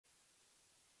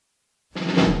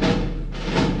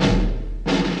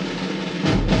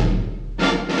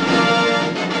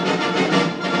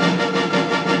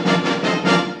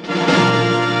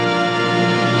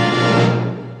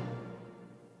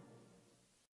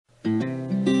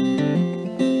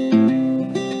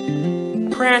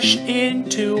Crash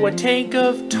into a tank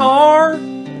of tar.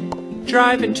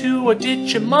 Drive into a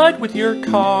ditch of mud with your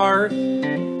car.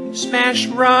 Smash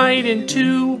right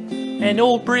into an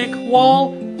old brick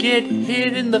wall. Get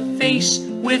hit in the face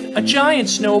with a giant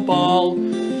snowball.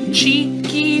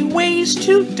 Cheeky ways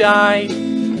to die.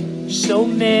 So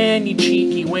many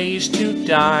cheeky ways to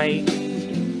die.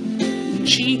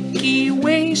 Cheeky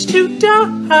ways to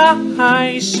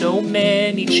die. So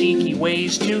many cheeky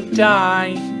ways to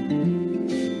die.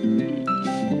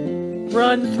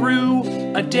 Run through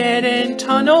a dead-end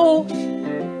tunnel.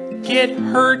 Get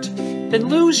hurt, then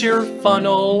lose your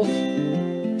funnel.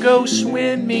 Go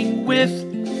swimming with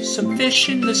some fish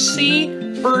in the sea.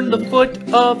 Burn the foot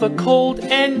of a cold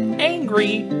and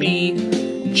angry bee.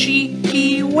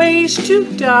 Cheeky ways to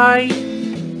die.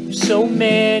 So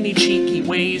many cheeky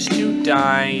ways to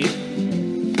die.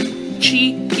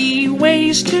 Cheeky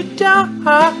ways to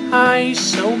die.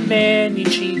 So many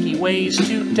cheeky ways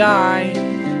to die.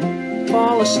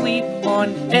 Fall asleep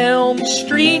on Elm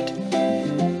Street.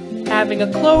 Having a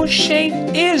close shave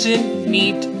isn't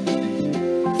neat.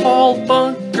 Fall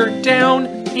bunker down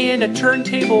in a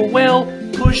turntable well.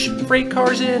 Push freight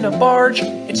cars in a barge,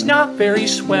 it's not very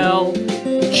swell.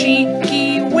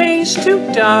 Cheeky ways to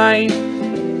die.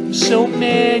 So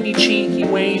many cheeky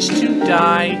ways to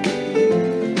die.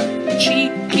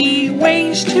 Cheeky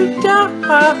ways to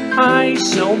die.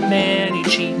 So many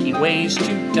cheeky ways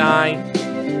to die.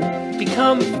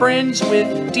 Become friends with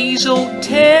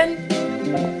D.W.T.D.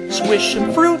 Squish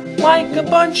some fruit like a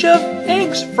bunch of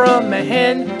eggs from a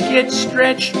hen. Get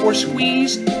stretched or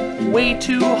squeezed way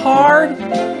too hard.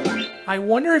 I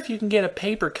wonder if you can get a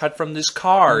paper cut from this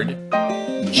card.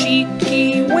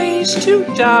 Cheeky ways to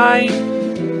die.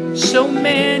 So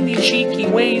many cheeky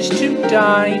ways to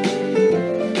die.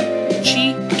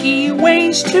 Cheeky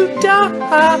ways to die.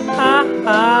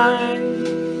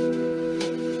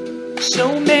 So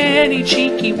many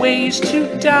cheeky ways to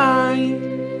die.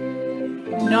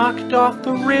 Knocked off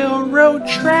the railroad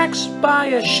tracks by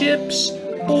a ship's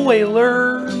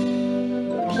boiler.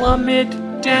 Plummet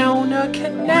down a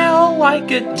canal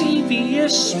like a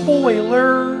devious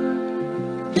spoiler.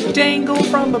 Dangle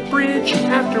from a bridge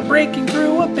after breaking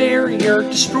through a barrier.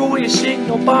 Destroy a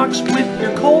signal box with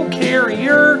your coal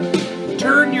carrier.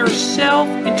 Turn yourself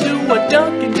into a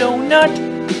Dunkin' Donut.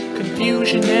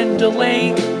 Confusion and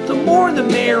delay, the more the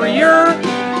merrier.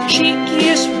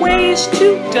 Cheekiest ways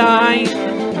to die.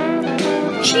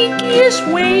 Cheekiest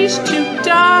ways to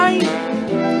die.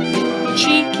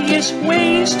 Cheekiest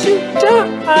ways to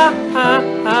die.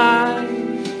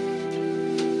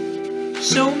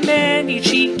 So many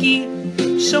cheeky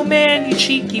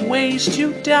ways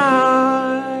to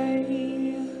die.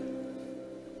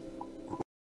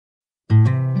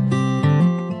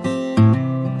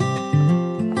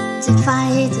จุดไฟ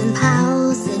จนเผา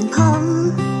เส้นผม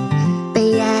ไป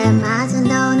แย่มาจน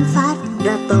โดนฟัดร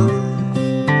ะบม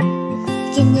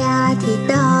กินยาที่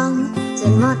ดองจ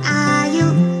นหมดอายุ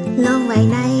ลงไว้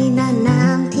ในน่านน้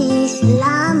ำที่ฉล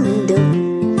ามดุ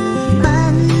ปั่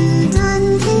นจน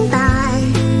ถึงตาย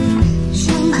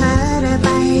ช่างเพ้อระบ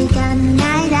ายกันง่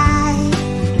ายได้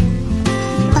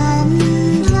ปั่น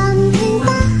จนถึงต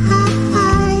า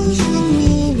ยฉัน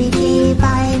มีวิธีไป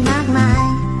มากมาย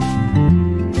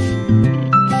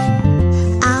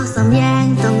เอาสมแยง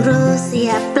ต้องรู้เสี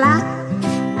ยบปลั๊ก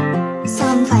ซ่อ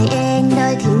มไฟเองโด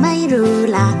ยที่ไม่รู้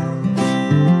หลัก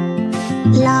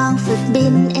ลองฝึกบิ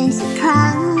นเองสักค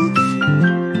รั้ง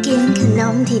กินขน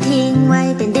มที่ทิ้งไว้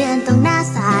เป็นเดือนตรงหน้า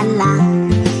ศาลหลัก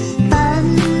ปั่น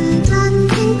จน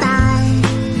ถึงตาย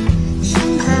ช่าง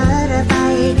เพ้อระบา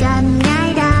ยกันง่าย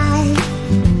ได้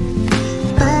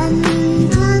ปั่น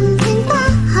จนถึงตา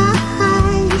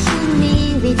ยฉันมี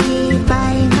วิธีไป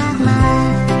มากมาย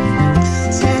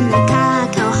เชิญนะคะ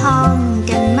เข้าห้อง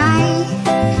กันไหม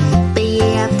ไปเห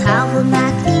ยียบเท้าผู้นั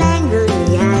กแรงรุ่น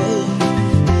ใหญ่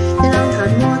ลองถอ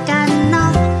ดหมวกกันน็อ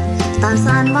กตอน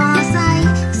ซ่อนมอไซค์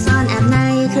ซ่อนแอบใน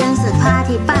เครื่องซักผ้า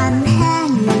ที่ปั่นแห้ง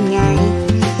นั่นไง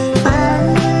ปั่น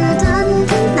จน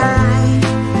ถึงตาย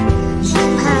ฉัน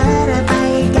เพ้อระบา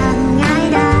ยกันง่าย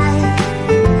ได้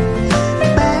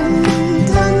ปั่น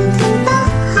จนถึงตา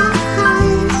ย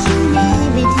ฉันมี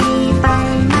วิธีไป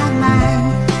มากมาย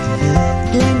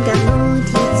เล่นกับงู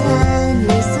ที่เจอใ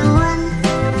นสวน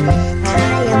ขา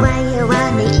ยอวัยวะ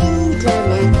ในอินเทอร์เ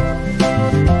น็ต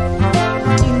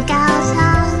กินกาวช้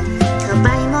างเข้าไป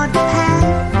หมดแผง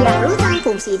อยากรู้จัง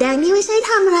ปุ่มสีแดงนี่ไว้ใช้ท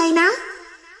ำอะไรนะ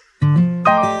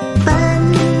ปั่น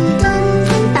จน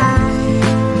ถึงตาย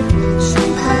ฉัน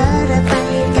เพ้อระบา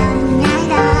ยกันง่าย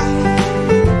ได้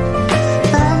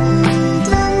ปั่น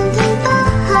จนถึงตาย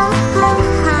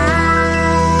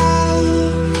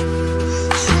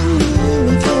ฉันมี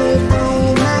วิธี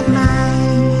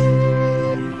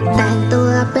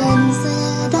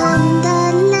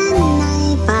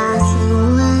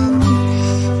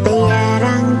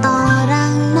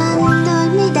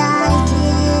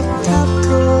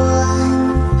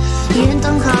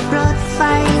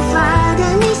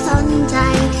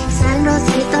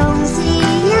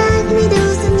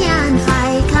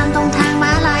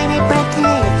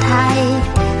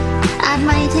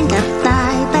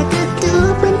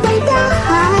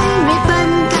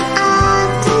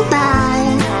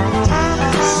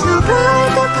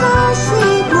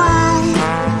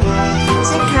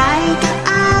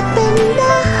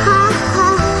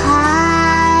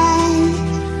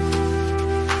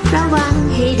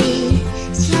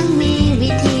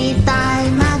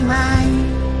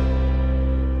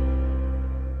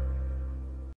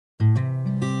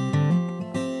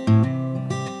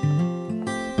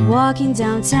Walking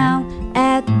downtown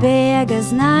at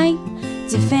Vegas night,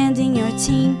 defending your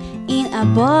team in a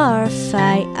bar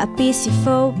fight. A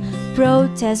peaceful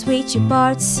protest which you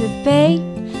participate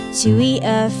to eat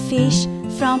a fish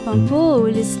from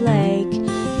Pampulha's lake.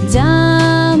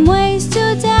 Dumb ways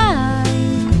to die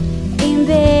in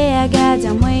BH,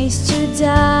 dumb ways to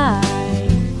die.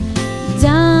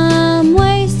 Dumb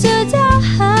ways to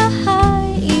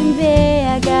die in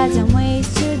BH, dumb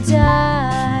ways to die.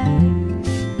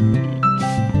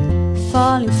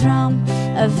 Falling from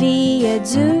a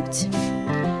viaduct,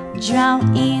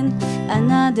 drown in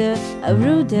another, a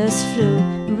rudest flu.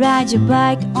 Ride your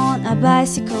bike on a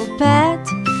bicycle path,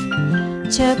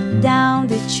 chop down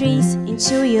the trees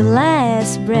into your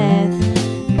last breath.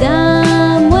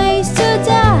 Dumb ways to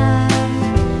die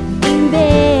in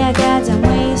BH, dumb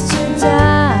ways to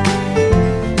die.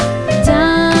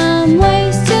 Dumb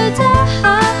ways to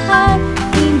die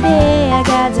in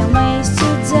BH, dumb ways to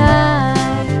die.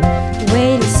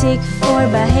 Waiting sick for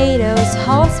Barreiros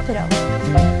Hospital.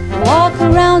 Walk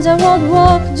around the world,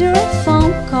 walk during a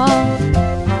phone call.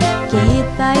 Get hit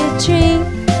by a tree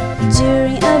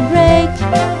during a break.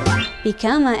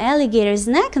 Become an alligator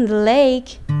snack on the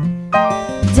lake.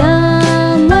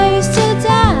 Dumb ways to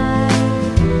die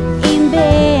in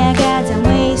BH, dumb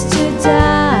ways to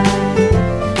die.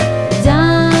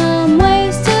 Dumb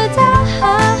ways to die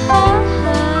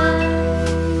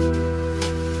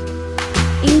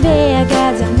in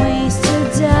BH, dumb ways to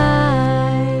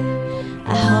die.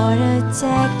 A heart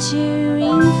attack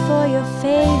cheering for your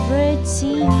favorite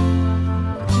team.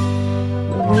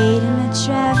 Wait in a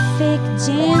traffic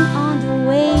jam